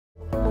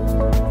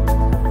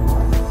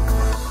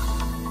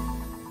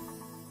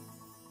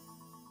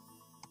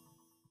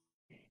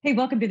Hey,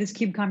 welcome to this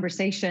CUBE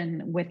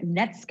conversation with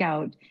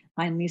NETSCOUT.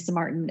 I'm Lisa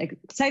Martin,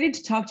 excited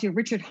to talk to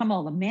Richard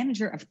Hummel, the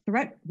Manager of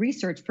Threat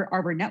Research for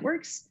Arbor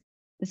Networks,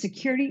 the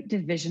Security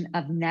Division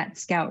of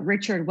NETSCOUT.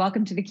 Richard,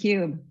 welcome to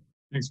theCUBE.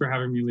 Thanks for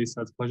having me, Lisa.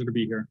 It's a pleasure to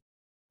be here.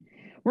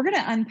 We're going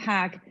to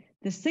unpack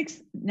the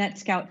sixth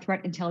NETSCOUT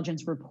Threat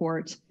Intelligence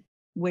Report,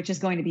 which is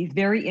going to be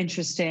very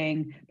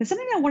interesting. But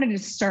something I wanted to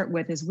start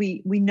with is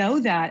we know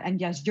that,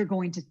 and yes, you're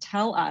going to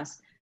tell us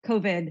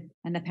COVID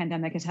and the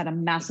pandemic has had a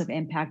massive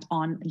impact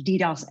on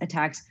DDoS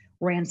attacks,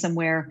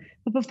 ransomware.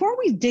 But before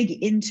we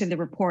dig into the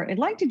report, I'd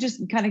like to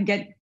just kind of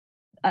get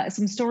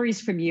some stories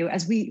from you.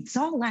 As we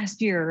saw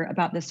last year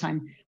about this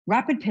time,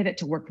 rapid pivot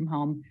to work from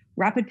home,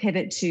 rapid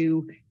pivot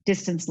to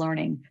distance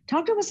learning.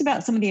 Talk to us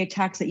about some of the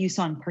attacks that you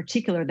saw in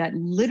particular that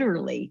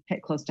literally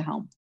hit close to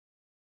home.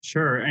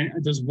 Sure, and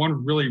there's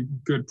one really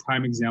good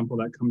prime example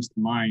that comes to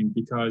mind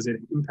because it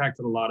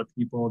impacted a lot of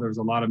people. There was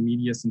a lot of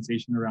media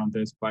sensation around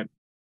this, but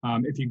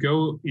if you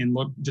go and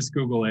look, just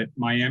Google it,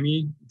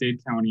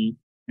 Miami-Dade County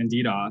and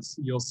DDoS,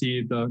 you'll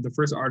see the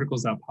first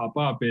articles that pop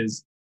up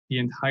is the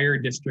entire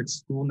district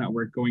school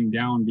network going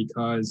down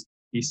because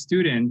a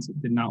student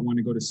did not want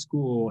to go to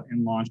school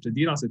and launched a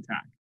DDoS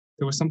attack.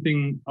 There was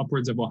something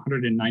upwards of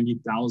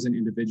 190,000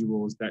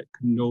 individuals that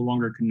could no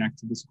longer connect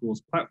to the school's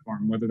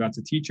platform, whether that's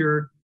a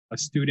teacher, a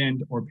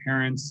student, or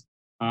parents.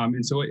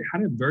 And so it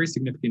had a very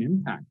significant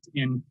impact.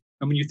 And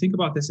when you think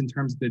about this in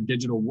terms of the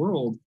digital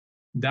world,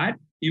 that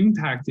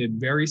impacted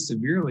very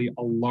severely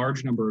a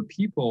large number of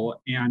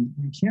people. And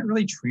you can't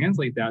really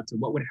translate that to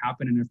what would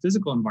happen in a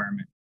physical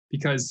environment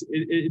because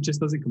it just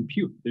doesn't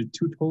compute. There's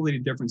two totally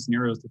different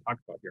scenarios to talk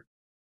about here.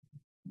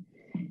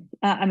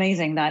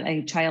 Amazing that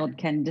a child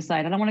can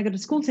decide, I don't want to go to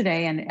school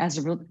today, and as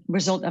a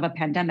result of a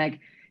pandemic,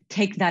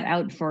 take that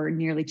out for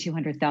nearly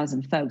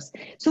 200,000 folks.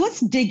 So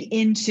let's dig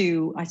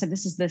into, I said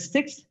this is the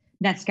sixth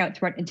NETSCOUT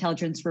Threat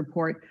Intelligence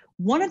Report.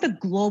 One of the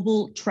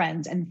global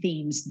trends and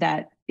themes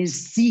that is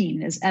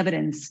seen as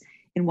evidence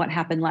in what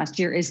happened last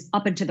year is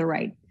up and to the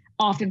right.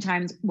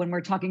 Oftentimes when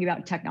we're talking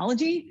about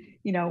technology,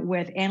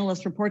 with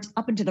analyst reports,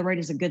 up and to the right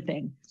is a good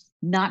thing.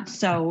 Not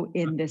so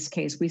in this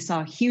case. We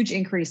saw huge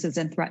increases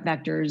in threat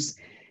vectors,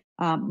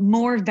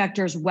 more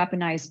vectors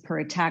weaponized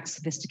per attack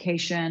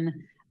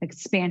sophistication,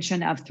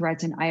 expansion of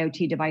threats in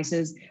IoT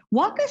devices.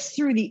 Walk us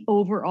through the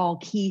overall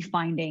key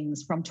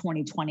findings from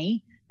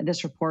 2020 that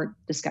this report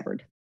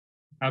discovered.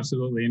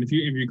 Absolutely. And if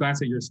you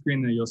glance at your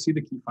screen there, you'll see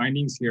the key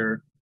findings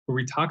here where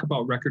we talk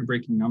about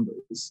record-breaking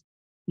numbers.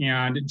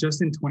 And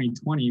just in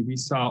 2020, we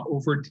saw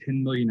over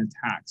 10 million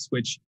attacks,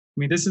 which,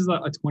 this is a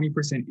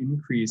 20%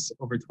 increase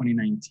over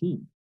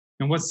 2019.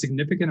 And what's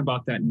significant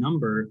about that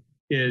number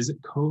is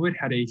COVID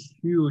had a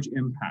huge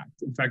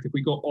impact. In fact, if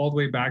we go all the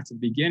way back to the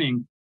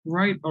beginning,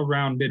 right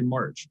around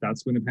mid-March,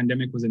 that's when the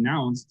pandemic was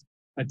announced,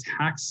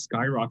 attacks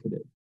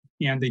skyrocketed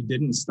and they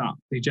didn't stop.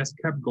 They just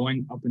kept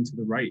going up and to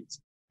the right.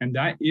 And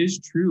that is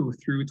true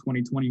through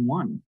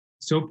 2021.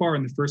 So far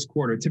in the first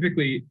quarter,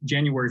 typically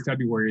January,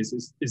 February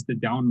is the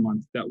down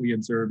month that we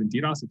observe in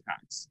DDoS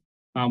attacks.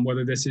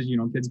 Whether this is,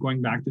 kids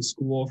going back to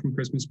school from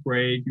Christmas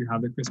break, you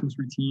have the Christmas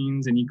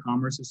routines and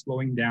e-commerce is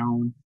slowing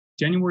down.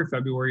 January,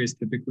 February is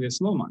typically a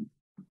slow month.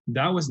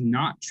 That was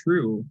not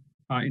true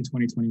in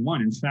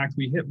 2021. In fact,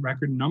 we hit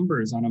record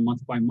numbers on a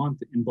month by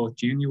month in both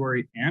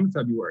January and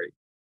February.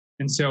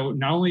 And so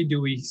not only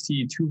do we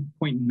see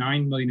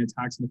 2.9 million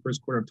attacks in the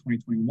first quarter of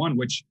 2021,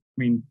 which,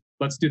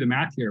 let's do the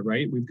math here,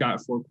 right? We've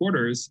got 4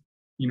 quarters,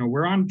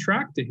 we're on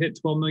track to hit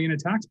 12 million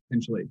attacks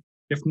potentially,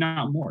 if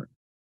not more.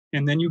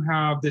 And then you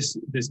have this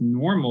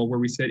normal where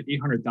we said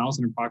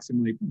 800,000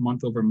 approximately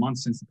month over month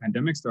since the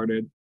pandemic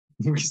started.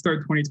 We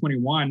start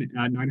 2021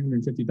 at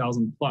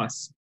 950,000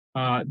 plus.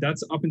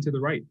 That's up and to the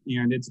right,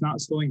 and it's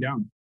not slowing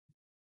down.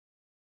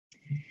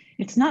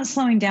 It's not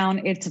slowing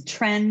down. It's a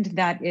trend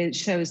that it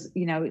shows,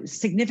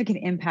 significant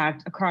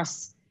impact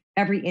across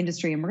every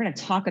industry, and we're going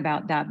to talk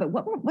about that. But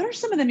what are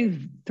some of the new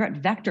threat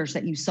vectors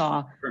that you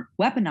saw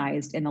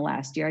weaponized in the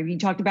last year? You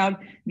talked about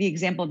the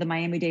example of the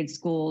Miami-Dade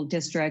School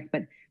District,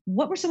 but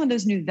what were some of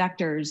those new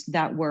vectors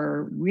that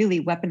were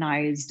really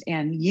weaponized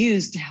and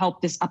used to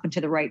help this up and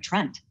to the right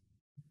trend?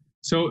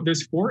 So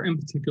there's 4 in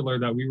particular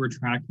that we were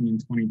tracking in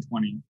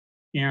 2020.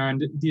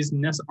 And these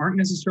aren't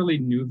necessarily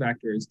new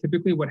vectors.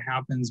 Typically what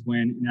happens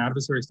when an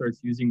adversary starts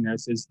using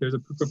this is there's a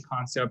proof of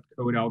concept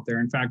code out there.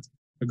 In fact,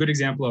 a good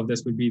example of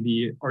this would be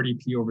the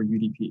RDP over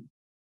UDP.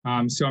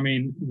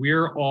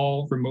 We're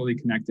all remotely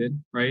connected,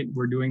 right?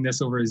 We're doing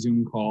this over a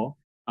Zoom call.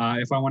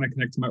 If I want to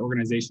connect to my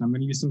organization, I'm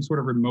going to use some sort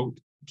of remote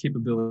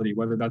capability,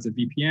 whether that's a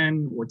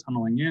VPN or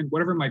tunneling in,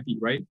 whatever it might be,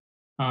 right?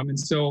 And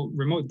so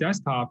remote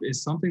desktop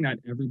is something that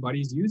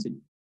everybody's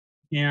using.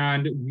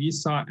 And we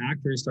saw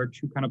actors start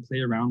to kind of play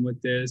around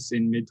with this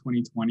in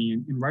mid-2020.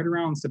 And right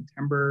around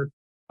September,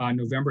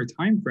 November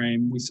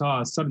timeframe, we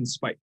saw a sudden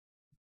spike.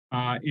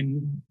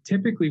 And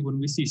typically when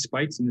we see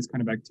spikes in this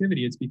kind of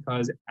activity, it's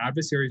because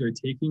adversaries are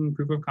taking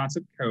proof of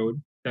concept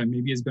code that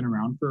maybe has been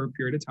around for a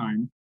period of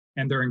time,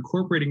 and they're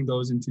incorporating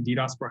those into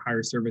DDoS for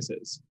hire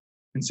services.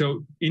 And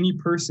so any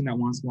person that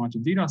wants to launch a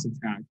DDoS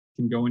attack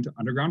can go into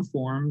underground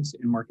forums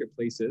in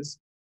marketplaces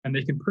and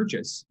they can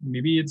purchase,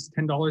 maybe it's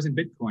 $10 in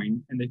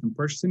Bitcoin, and they can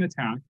purchase an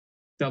attack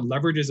that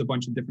leverages a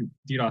bunch of different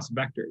DDoS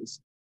vectors.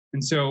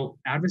 And so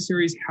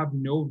adversaries have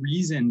no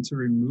reason to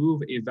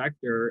remove a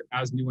vector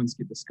as new ones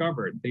get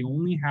discovered. They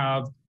only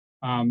have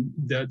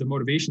the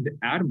motivation to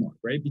add more,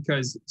 right?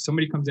 Because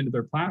somebody comes into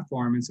their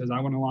platform and says, I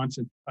want to launch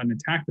an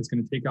attack that's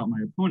going to take out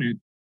my opponent.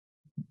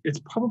 It's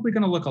probably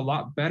going to look a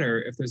lot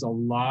better if there's a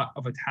lot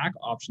of attack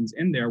options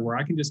in there where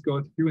I can just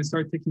go through and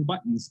start clicking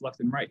buttons left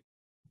and right.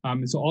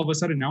 And so all of a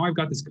sudden now I've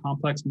got this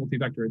complex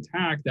multi-vector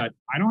attack that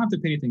I don't have to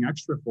pay anything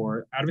extra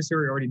for.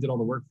 Adversary already did all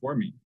the work for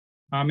me.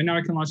 And now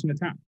I can launch an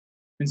attack.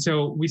 And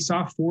so we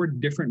saw 4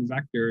 different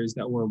vectors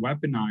that were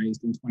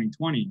weaponized in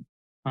 2020.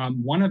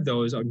 One of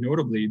those,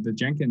 notably the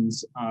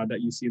Jenkins that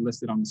you see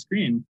listed on the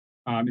screen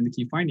in the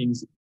key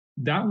findings,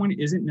 that one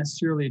isn't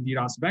necessarily a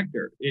DDoS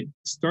vector. It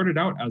started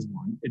out as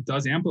one, it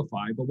does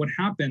amplify, but what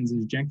happens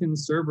is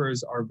Jenkins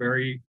servers are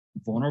very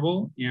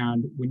vulnerable.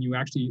 And when you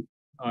actually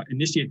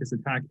initiate this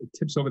attack, it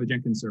tips over the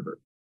Jenkins server.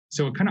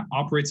 So it kind of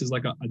operates as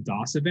like a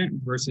DOS event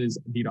versus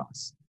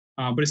DDoS,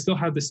 but it still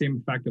has the same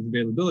effect of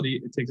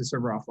availability. It takes the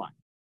server offline.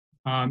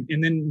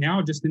 And then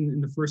now just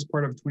in the first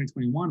part of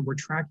 2021, we're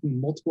tracking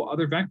multiple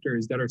other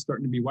vectors that are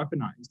starting to be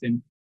weaponized.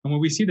 And when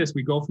we see this,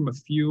 we go from a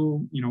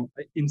few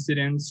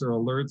incidents or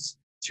alerts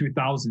to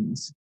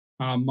thousands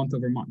month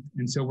over month.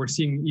 And so we're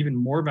seeing even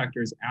more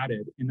vectors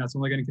added, and that's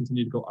only going to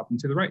continue to go up and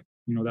to the right.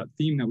 That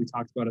theme that we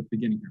talked about at the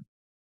beginning here.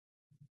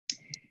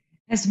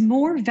 As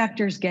more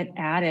vectors get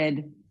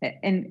added,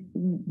 and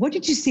what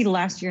did you see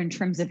last year in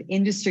terms of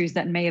industries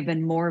that may have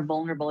been more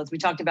vulnerable? As we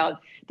talked about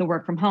the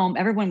work from home,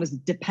 everyone was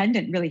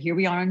dependent, really, here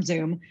we are on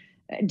Zoom,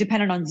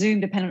 dependent on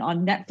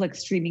Netflix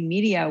streaming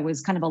media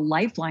was kind of a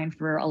lifeline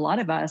for a lot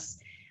of us,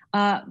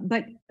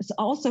 but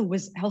also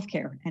was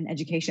healthcare and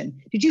education.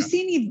 Did you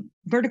see any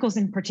verticals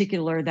in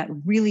particular that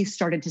really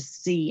started to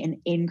see an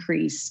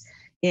increase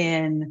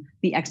in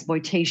the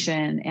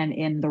exploitation and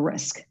in the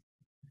risk?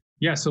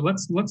 Yeah, so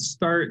let's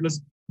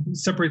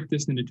separate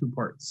this into 2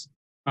 parts.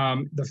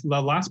 The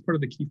last part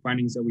of the key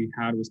findings that we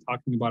had was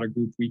talking about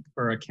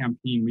a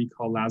campaign we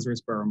call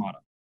Lazarus Bear Armada.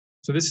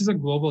 So this is a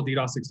global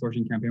DDoS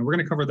extortion campaign. We're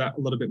going to cover that a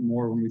little bit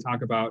more when we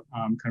talk about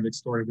kind of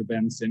extortive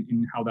events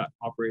and how that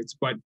operates.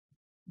 But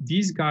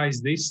these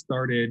guys, they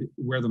started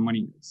where the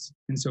money is.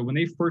 And so when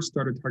they first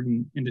started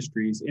targeting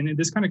industries, and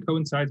this kind of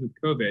coincides with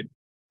COVID,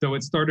 though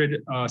it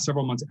started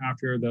several months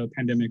after the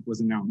pandemic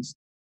was announced.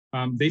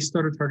 They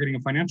started targeting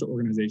financial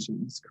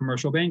organizations,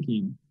 commercial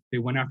banking. They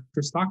went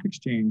after stock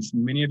exchange.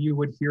 Many of you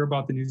would hear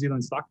about the New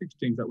Zealand stock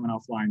exchange that went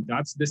offline.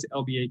 That's this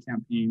LBA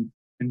campaign,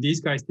 and these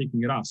guys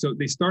taking it off. So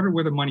they started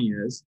where the money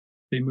is.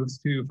 They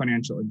moved to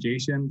financial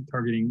adjacent,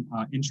 targeting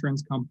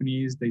insurance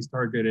companies. They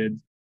targeted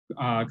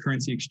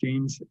currency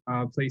exchange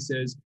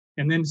places.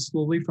 And then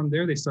slowly from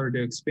there, they started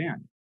to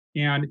expand.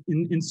 And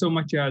in so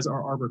much as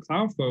our Arbor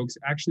Cloud folks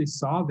actually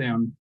saw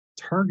them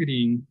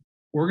targeting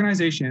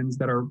organizations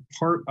that are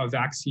part of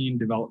vaccine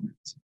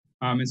development.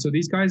 And so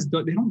these guys,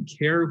 they don't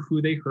care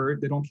who they hurt.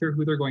 They don't care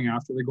who they're going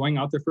after. They're going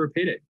out there for a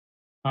payday.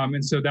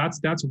 And so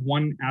that's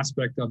one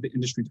aspect of the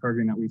industry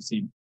targeting that we've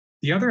seen.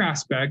 The other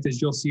aspect,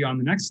 as you'll see on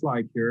the next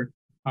slide here,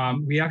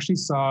 we actually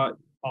saw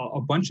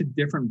a bunch of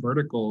different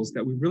verticals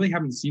that we really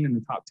haven't seen in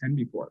the top 10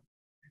 before.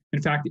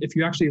 In fact, if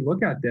you actually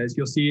look at this,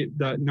 you'll see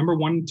the number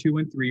 1, 2,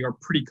 and 3 are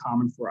pretty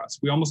common for us.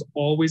 We almost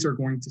always are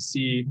going to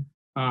see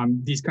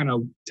these kind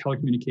of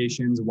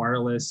telecommunications,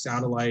 wireless,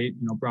 satellite,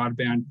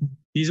 broadband.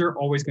 These are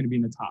always going to be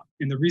in the top.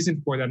 And the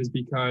reason for that is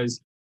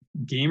because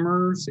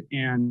gamers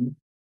and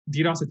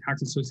DDoS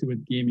attacks associated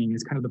with gaming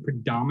is kind of the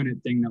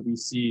predominant thing that we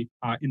see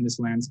in this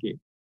landscape.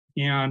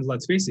 And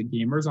let's face it,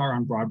 gamers are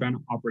on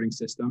broadband operating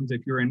systems.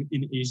 If you're in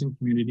Asian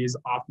communities,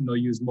 often they'll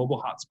use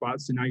mobile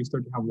hotspots. So now you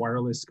start to have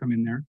wireless come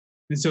in there.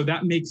 And so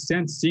that makes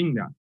sense seeing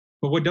that.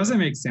 But what doesn't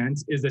make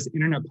sense is this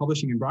internet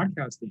publishing and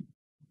broadcasting.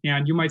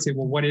 And you might say,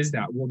 well, what is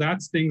that? Well,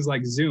 that's things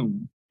like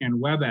Zoom and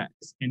WebEx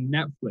and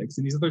Netflix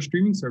and these other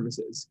streaming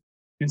services.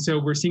 And so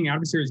we're seeing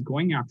adversaries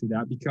going after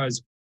that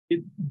because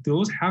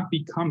those have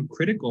become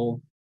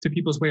critical to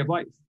people's way of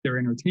life, their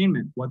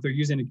entertainment, what they're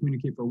using to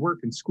communicate for work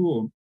and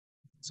school.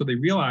 So they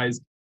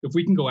realize if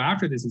we can go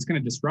after this, it's going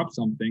to disrupt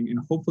something, and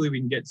hopefully we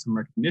can get some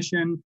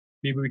recognition.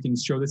 Maybe we can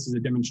show this as a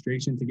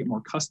demonstration to get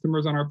more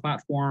customers on our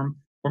platform,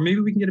 or maybe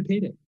we can get a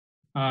payday.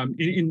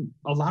 In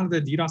a lot of the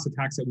DDoS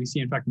attacks that we see,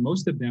 in fact,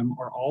 most of them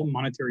are all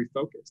monetary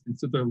focused. And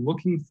so they're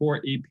looking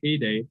for a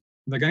payday.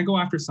 They're going to go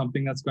after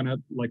something that's going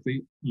to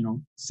likely,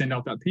 send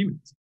out that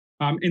payment.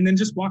 And then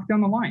just walk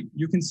down the line.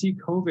 You can see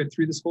COVID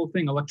through this whole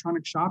thing.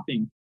 Electronic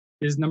shopping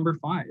is number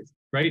 5,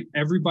 right?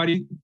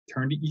 Everybody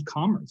turned to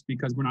e-commerce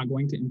because we're not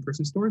going to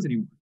in-person stores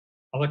anymore.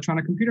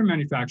 Electronic computer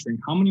manufacturing.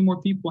 How many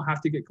more people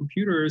have to get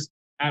computers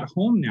at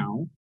home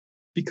now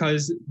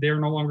because they're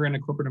no longer in a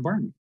corporate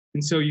environment?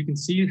 And so you can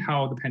see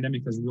how the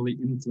pandemic has really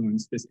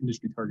influenced this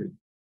industry targeting.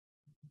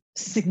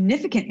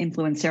 Significant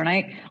influence there.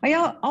 And I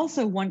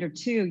also wonder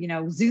too,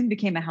 Zoom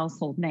became a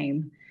household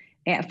name.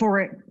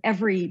 for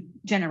every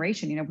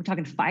generation. You know, we're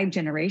talking 5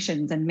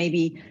 generations, and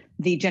maybe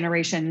the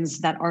generations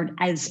that aren't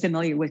as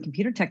familiar with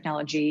computer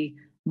technology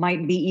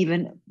might be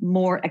even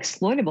more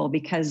exploitable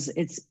because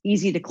it's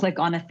easy to click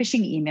on a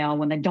phishing email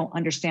when they don't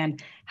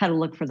understand how to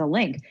look for the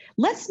link.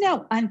 Let's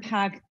now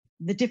unpack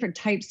the different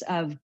types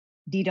of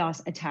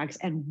DDoS attacks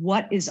and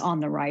what is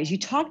on the rise. You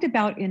talked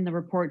about in the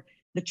report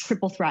the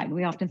triple threat.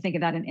 We often think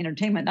of that in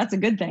entertainment. That's a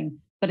good thing,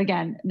 but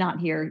again,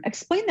 not here.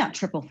 Explain that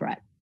triple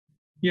threat.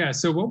 Yeah,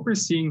 so what we're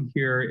seeing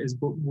here is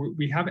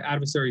we have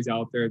adversaries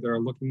out there that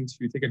are looking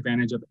to take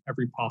advantage of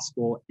every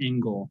possible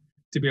angle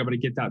to be able to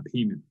get that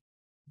payment.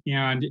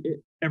 And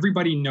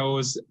everybody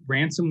knows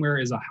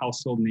ransomware is a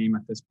household name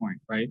at this point,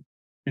 right?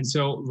 And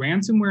so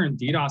ransomware and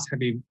DDoS have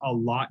a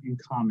lot in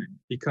common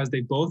because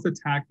they both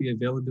attack the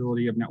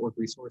availability of network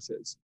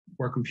resources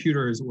or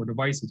computers or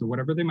devices or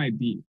whatever they might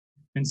be.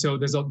 And so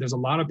there's a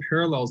lot of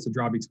parallels to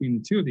draw between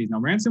the two of these. Now,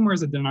 ransomware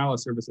is a denial of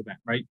service event,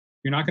 right?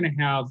 You're not going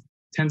to have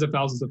tens of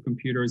thousands of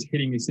computers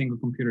hitting a single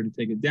computer to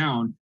take it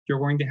down. You're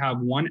going to have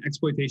one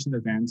exploitation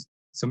event.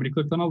 Somebody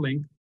clicked on a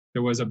link.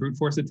 There was a brute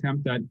force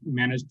attempt that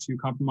managed to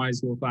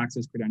compromise local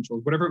access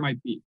credentials, whatever it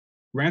might be.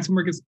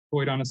 Ransomware gets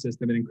deployed on a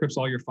system and encrypts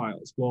all your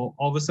files. Well,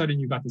 all of a sudden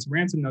you've got this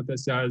ransom note that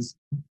says,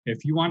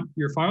 if you want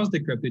your files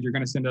decrypted, you're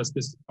going to send us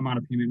this amount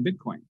of payment in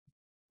Bitcoin.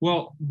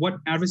 Well, what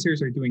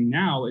adversaries are doing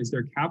now is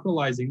they're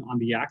capitalizing on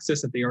the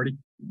access that they already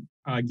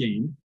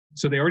gained.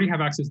 So they already have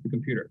access to the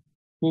computer.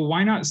 Well,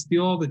 why not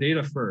steal all the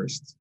data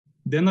first?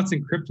 Then let's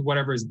encrypt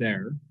whatever is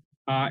there.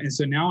 And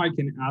so now I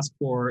can ask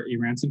for a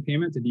ransom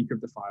payment to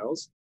decrypt the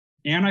files.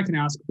 And I can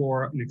ask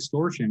for an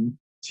extortion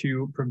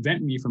to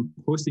prevent me from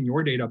posting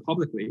your data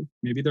publicly.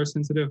 Maybe there's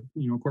sensitive,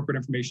 corporate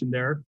information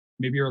there.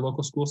 Maybe you're a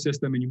local school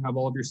system and you have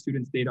all of your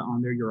students' data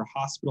on there. You're a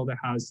hospital that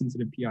has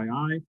sensitive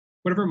PII,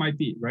 whatever it might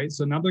be, right?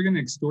 So now they're going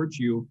to extort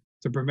you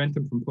to prevent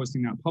them from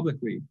posting that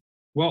publicly.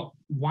 Well,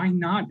 why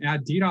not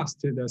add DDoS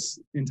to this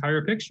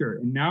entire picture?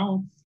 And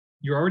now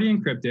you're already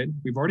encrypted.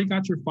 We've already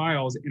got your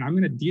files, and I'm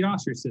going to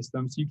DDoS your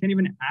system so you can't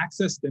even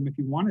access them if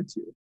you wanted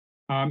to.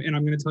 And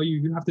I'm going to tell you,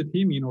 you have to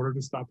pay me in order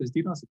to stop this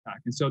DDoS attack.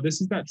 And so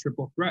this is that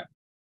triple threat.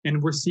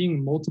 And we're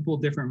seeing multiple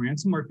different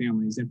ransomware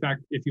families. In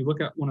fact, if you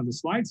look at one of the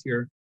slides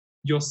here,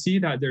 you'll see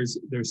that there's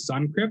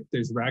SunCrypt,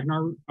 there's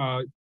Ragnar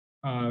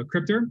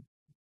Cryptor,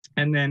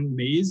 and then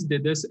Maze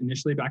did this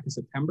initially back in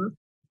September.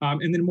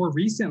 And then more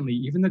recently,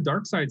 even the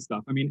DarkSide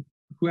stuff. I mean,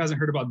 who hasn't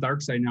heard about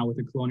DarkSide now with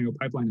the Colonial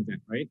Pipeline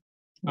event, right?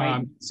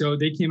 So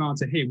they came out and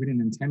said, hey, we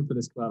didn't intend for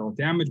this collateral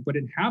damage, but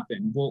it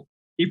happened. Well,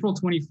 April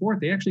 24th,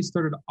 they actually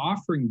started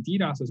offering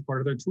DDoS as part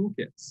of their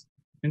toolkits.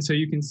 And so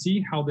you can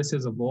see how this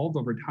has evolved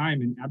over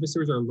time, and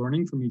adversaries are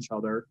learning from each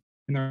other,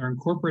 and they're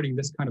incorporating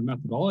this kind of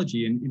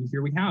methodology. And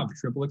here we have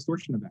triple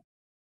extortion event.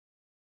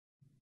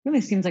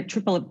 Really seems like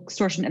triple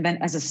extortion event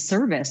as a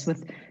service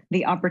with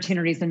the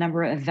opportunities, the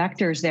number of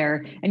vectors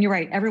there. And you're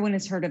right, everyone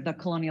has heard of the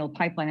Colonial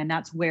Pipeline, and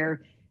that's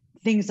where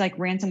things like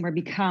ransomware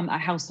become a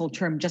household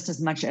term just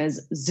as much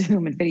as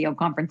Zoom and video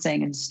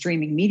conferencing and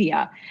streaming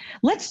media.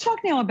 Let's talk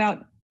now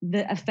about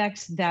the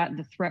effects that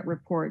the threat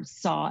report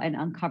saw and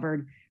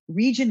uncovered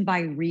region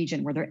by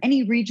region. Were there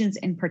any regions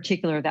in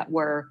particular that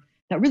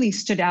really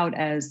stood out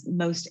as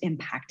most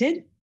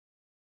impacted?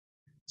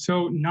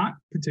 So not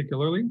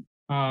particularly.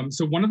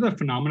 So one of the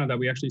phenomena that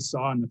we actually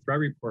saw in the threat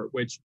report,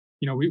 which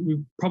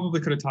we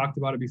probably could have talked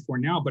about it before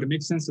now, but it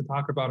makes sense to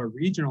talk about it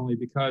regionally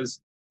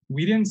because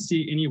we didn't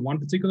see any one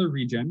particular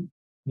region,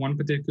 one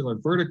particular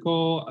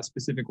vertical, a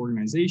specific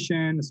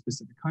organization, a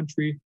specific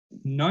country.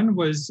 None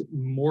was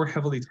more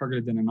heavily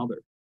targeted than another.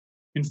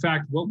 In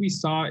fact, what we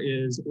saw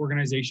is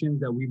organizations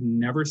that we've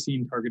never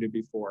seen targeted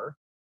before.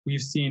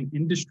 We've seen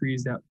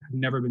industries that have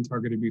never been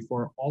targeted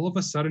before, all of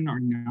a sudden are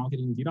now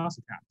getting DDoS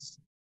attacks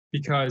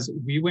because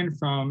we went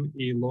from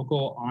a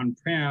local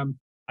on-prem,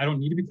 I don't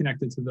need to be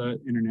connected to the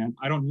internet.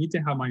 I don't need to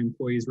have my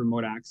employees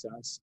remote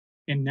access.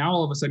 And now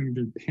all of a sudden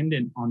you're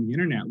dependent on the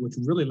internet, which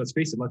really, let's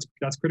face it,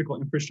 that's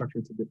critical infrastructure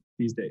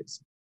these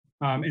days.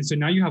 And so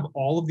now you have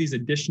all of these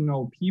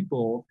additional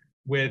people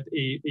with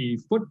a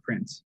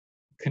footprint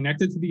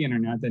connected to the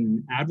internet that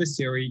an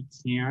adversary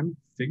can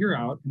figure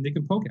out and they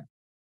can poke at.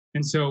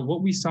 And so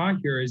what we saw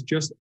here is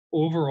just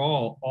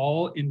overall,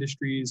 all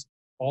industries,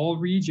 all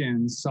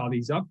regions saw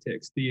these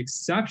upticks. The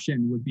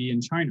exception would be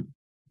in China.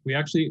 We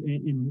actually,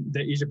 in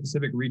the Asia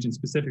Pacific region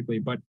specifically,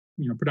 but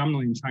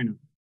predominantly in China.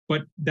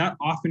 But that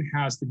often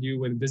has to do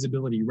with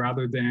visibility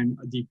rather than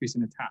a decrease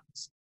in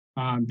attacks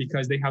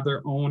because they have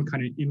their own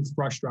kind of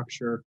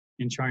infrastructure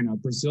in China.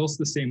 Brazil's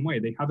the same way.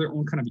 They have their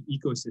own kind of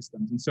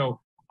ecosystems. And so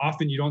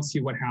often you don't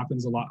see what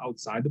happens a lot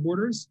outside the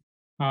borders.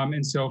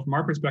 And so from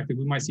our perspective,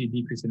 we might see a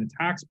decrease in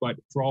attacks, but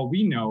for all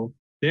we know,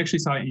 they actually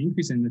saw an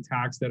increase in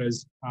attacks that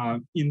is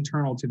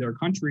internal to their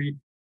country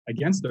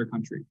against their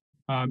country.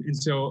 And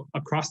so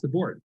across the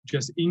board,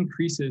 just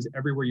increases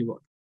everywhere you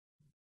look.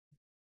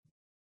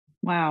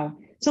 Wow.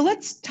 So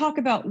let's talk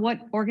about what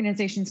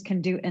organizations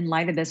can do in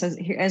light of this.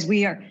 As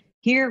we are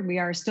here, we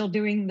are still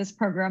doing this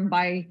program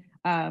by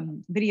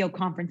video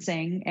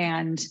conferencing,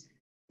 and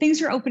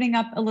things are opening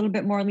up a little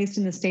bit more, at least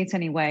in the States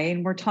anyway.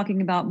 And we're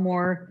talking about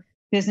more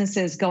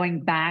businesses going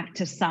back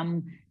to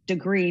some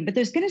degree, but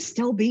there's going to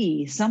still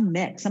be some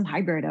mix, some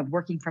hybrid of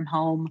working from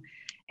home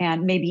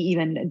and maybe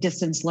even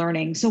distance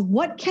learning. So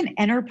what can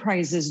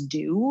enterprises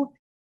do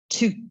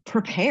to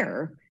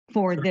prepare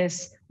for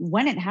this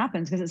when it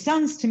happens? Because it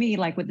sounds to me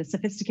like with the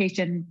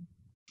sophistication,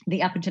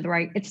 the up and to the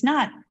right, it's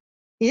not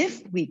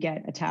if we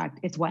get attacked,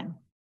 it's when.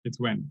 It's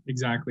when,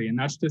 exactly. And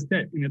that's just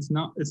it. And it's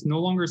no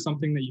longer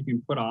something that you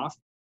can put off.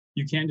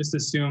 You can't just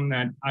assume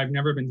that I've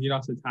never been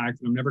DDoS attacked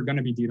and I'm never going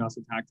to be DDoS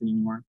attacked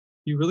anymore.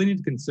 You really need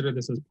to consider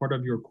this as part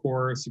of your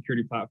core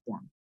security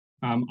platform.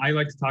 I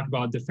like to talk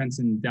about defense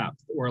in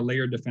depth, or a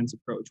layered defense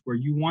approach, where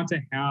you want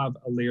to have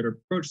a layered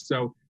approach.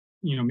 So,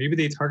 maybe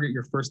they target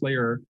your first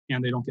layer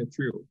and they don't get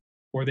through,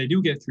 or they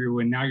do get through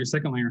and now your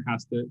second layer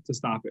has to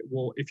stop it.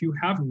 Well, if you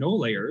have no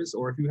layers,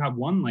 or if you have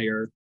one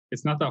layer,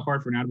 it's not that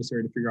hard for an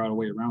adversary to figure out a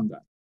way around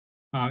that.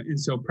 And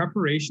so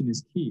preparation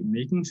is key,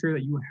 making sure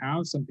that you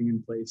have something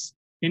in place.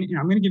 And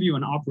I'm going to give you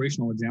an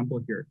operational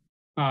example here.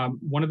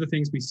 One of the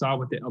things we saw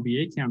with the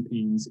LBA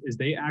campaigns is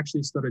they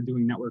actually started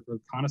doing network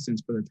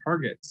reconnaissance for their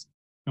targets.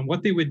 And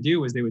what they would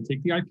do is they would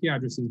take the IP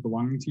addresses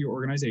belonging to your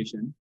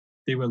organization.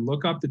 They would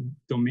look up the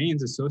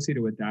domains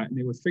associated with that, and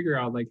they would figure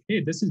out like,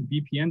 hey, this is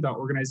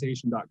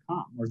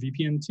vpn.organization.com or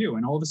VPN2.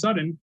 And all of a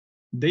sudden,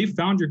 they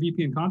found your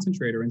VPN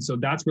concentrator. And so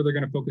that's where they're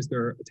going to focus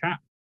their attack.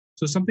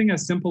 So something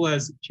as simple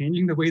as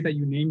changing the way that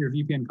you name your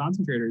VPN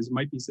concentrators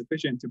might be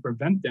sufficient to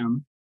prevent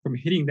them from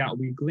hitting that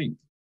weak link.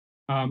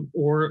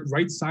 Or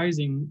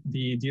right-sizing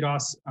the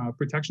DDoS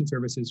protection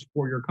services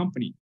for your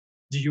company.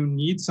 Do you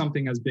need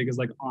something as big as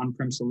like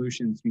on-prem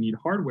solutions? You need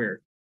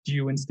hardware. Do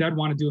you instead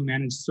want to do a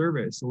managed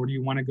service, or do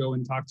you want to go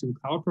and talk to a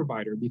cloud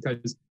provider?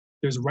 Because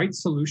there's right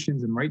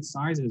solutions and right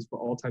sizes for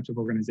all types of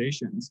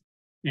organizations.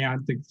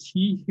 And the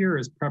key here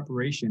is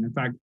preparation. In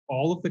fact,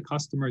 all of the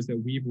customers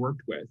that we've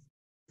worked with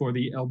for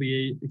the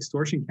LBA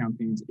extortion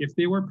campaigns, if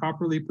they were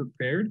properly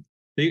prepared,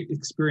 they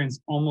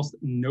experienced almost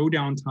no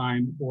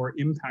downtime or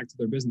impact to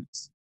their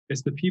business.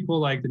 It's the people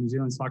like the New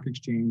Zealand Stock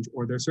Exchange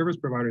or their service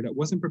provider that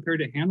wasn't prepared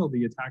to handle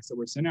the attacks that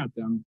were sent at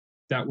them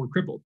that were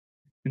crippled.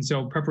 And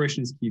so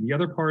preparation is key. The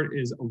other part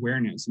is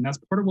awareness. And that's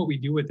part of what we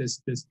do with this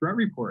threat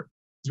report,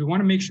 is we want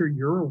to make sure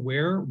you're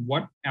aware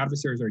what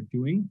adversaries are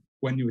doing,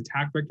 when new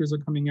attack vectors are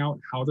coming out,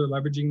 how they're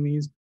leveraging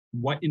these,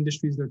 what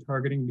industries they're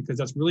targeting, because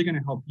that's really going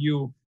to help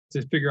you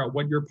to figure out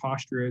what your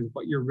posture is,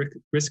 what your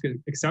risk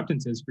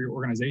acceptance is for your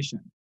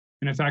organization.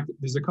 And in fact,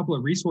 there's a couple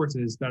of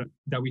resources that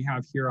we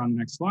have here on the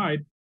next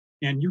slide,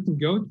 and you can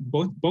go to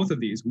both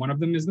of these. One of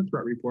them is the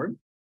threat report.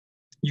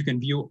 You can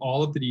view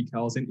all of the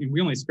details, and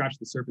we only scratched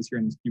the surface here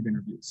in this CUBE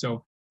interview.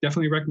 So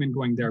definitely recommend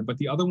going there. But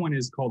the other one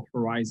is called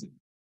Horizon.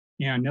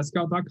 And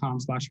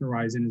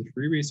netscout.com/Horizon is a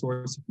free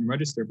resource. You can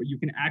register, but you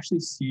can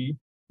actually see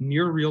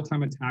near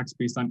real-time attacks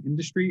based on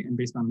industry and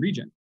based on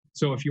region.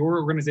 So if your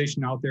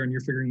organization out there and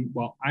you're figuring,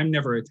 well, I'm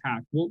never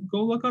attacked, well,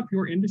 go look up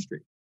your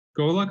industry.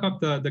 Go look up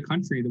the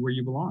country where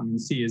you belong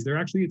and see, is there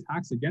actually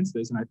attacks against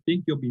this? And I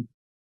think you'll be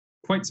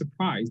quite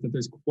surprised that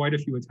there's quite a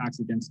few attacks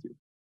against you.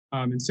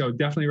 And so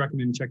definitely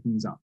recommend checking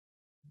these out.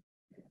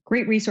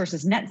 Great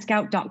resources,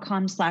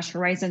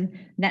 netscout.com/Horizon,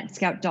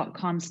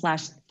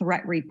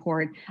 netscout.com/threat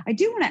report. I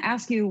do want to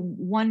ask you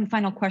one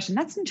final question.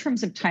 That's in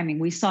terms of timing.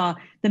 We saw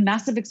the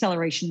massive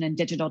acceleration in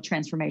digital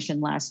transformation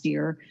last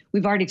year.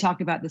 We've already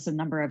talked about this a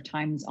number of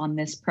times on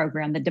this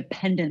program, the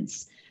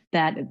dependence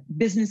that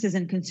businesses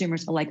and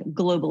consumers alike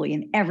globally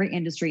in every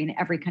industry in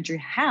every country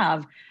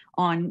have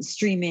on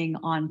streaming,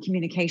 on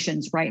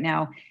communications right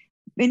now.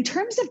 In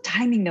terms of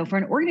timing though, for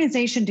an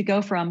organization to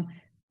go from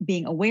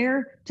being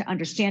aware to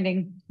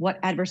understanding what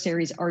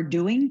adversaries are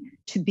doing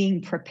to being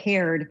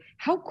prepared,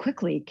 how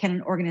quickly can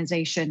an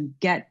organization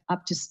get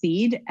up to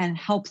speed and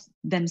help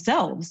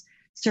themselves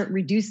start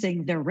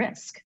reducing their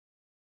risk?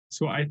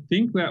 So I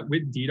think that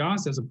with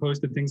DDoS, as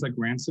opposed to things like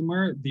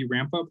ransomware, the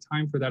ramp up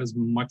time for that is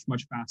much,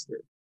 much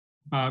faster.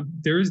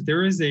 There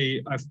is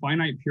a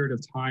finite period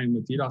of time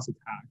with DDoS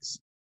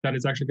attacks that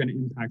is actually going to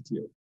impact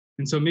you.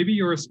 And so maybe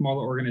you're a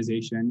smaller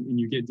organization and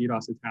you get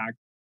DDoS attack.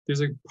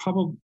 There's a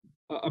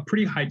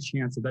pretty high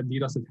chance that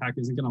DDoS attack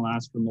isn't going to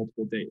last for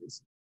multiple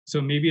days. So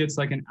maybe it's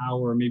like an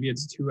hour, maybe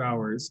it's 2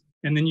 hours,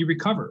 and then you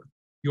recover.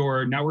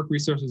 Your network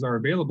resources are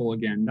available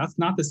again. That's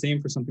not the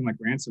same for something like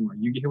ransomware.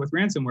 You get hit with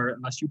ransomware,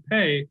 unless you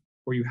pay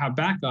or you have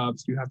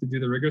backups, you have to do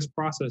the rigorous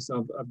process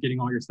of getting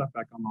all your stuff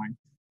back online.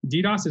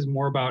 DDoS is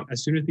more about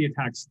as soon as the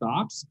attack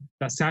stops,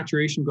 that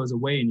saturation goes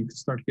away and you can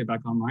start to get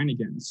back online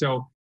again.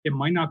 So it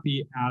might not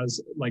be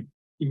as like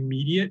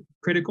immediate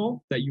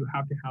critical that you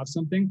have to have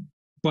something,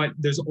 but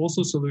there's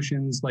also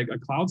solutions like a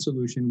cloud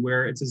solution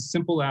where it's as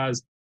simple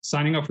as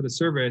signing up for the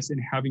service and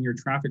having your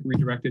traffic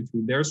redirected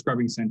to their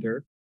scrubbing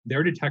center,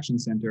 their detection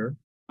center,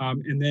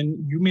 and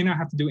then you may not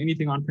have to do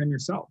anything on-prem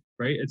yourself,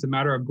 right? It's a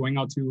matter of going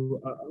out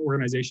to an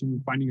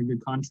organization, finding a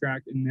good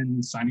contract, and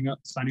then signing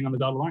on the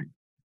dotted line.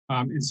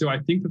 And so I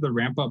think that the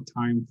ramp up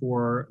time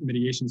for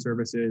mitigation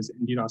services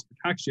and DDoS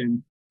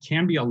protection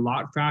can be a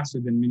lot faster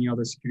than many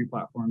other security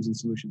platforms and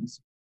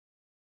solutions.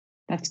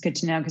 That's good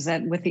to know, because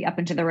with the up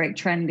and to the right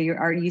trend,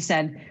 you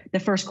said the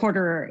first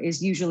quarter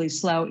is usually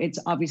slow. It's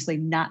obviously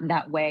not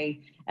that way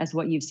as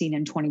what you've seen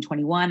in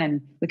 2021.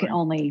 And we can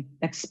only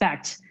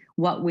expect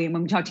when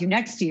we talk to you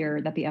next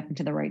year, that the up and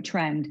to the right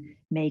trend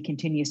may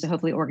continue. So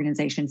hopefully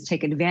organizations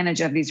take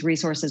advantage of these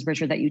resources,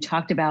 Richard, that you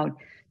talked about,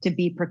 to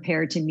be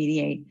prepared to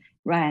mediate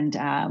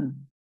and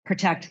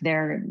protect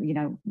their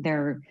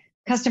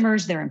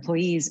customers, their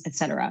employees, et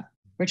cetera.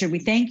 Richard, we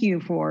thank you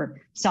for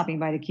stopping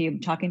by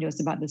theCUBE, talking to us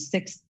about the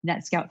 6th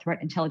NETSCOUT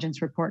Threat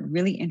Intelligence Report.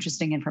 Really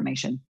interesting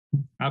information.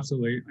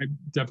 Absolutely.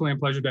 Definitely a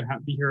pleasure to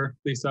be here,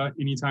 Lisa.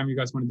 Anytime you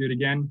guys want to do it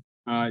again,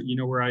 you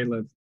know where I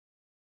live.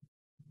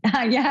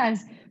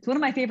 Yes, it's one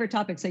of my favorite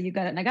topics. So you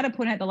got it. And I got to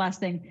point out the last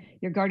thing,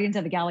 your Guardians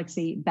of the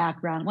Galaxy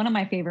background, one of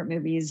my favorite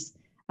movies.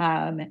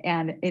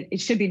 And it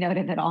should be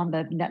noted that on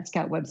the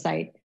NETSCOUT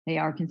website, they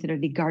are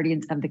considered the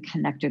guardians of the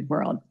connected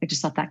world. I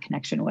just thought that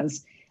connection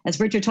was, as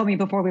Richard told me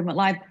before we went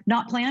live,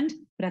 not planned,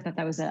 but I thought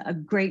that was a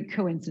great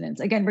coincidence.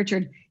 Again,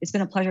 Richard, it's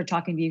been a pleasure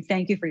talking to you.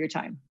 Thank you for your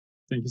time.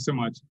 Thank you so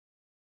much.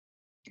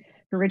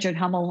 For Richard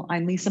Hummel,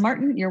 I'm Lisa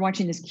Martin. You're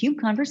watching this CUBE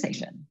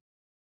Conversation.